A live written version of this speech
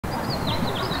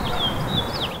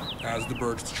As the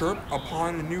birds chirp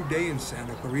upon a new day in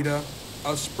Santa Clarita,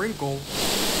 a sprinkle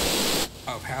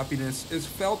of happiness is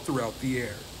felt throughout the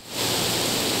air.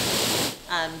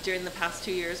 During the past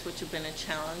 2 years, which have been a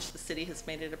challenge, the city has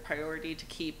made it a priority to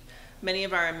keep many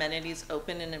of our amenities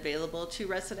open and available to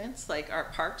residents, like our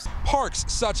parks. Parks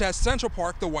such as Central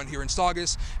Park, the one here in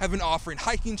Saugus, have been offering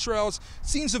hiking trails,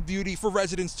 scenes of beauty for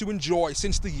residents to enjoy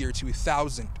since the year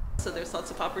 2000. So there's lots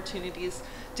of opportunities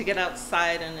to get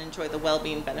outside and enjoy the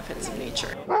well-being benefits of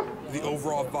nature. The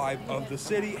overall vibe of the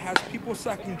city has people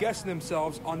second-guessing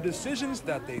themselves on decisions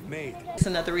that they've made. It's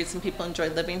another reason people enjoy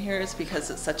living here is because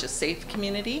it's such a safe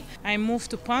community. I moved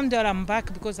to Palmdale. I'm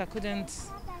back because I couldn't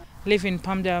live in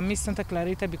Palmdale. I miss Santa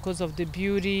Clarita because of the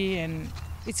beauty, and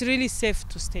it's really safe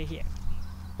to stay here.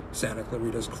 Santa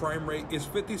Clarita's crime rate is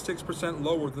 56%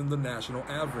 lower than the national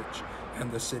average,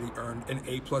 and the city earned an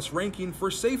A+ ranking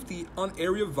for safety on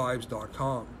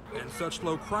areavibes.com. And such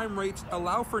low crime rates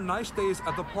allow for nice days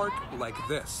at the park like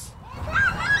this.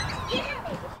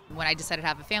 When I decided to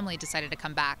have a family, decided to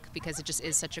come back because it just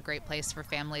is such a great place for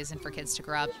families and for kids to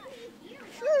grow up.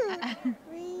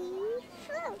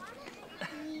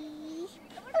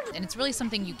 And it's really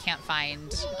something you can't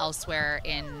find elsewhere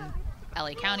in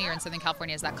LA County or in Southern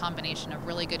California, is that combination of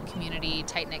really good community,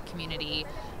 tight-knit community,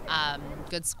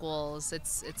 good schools.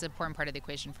 It's an important part of the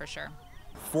equation for sure.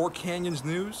 For Canyons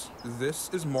News, this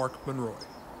is Marc Monroy.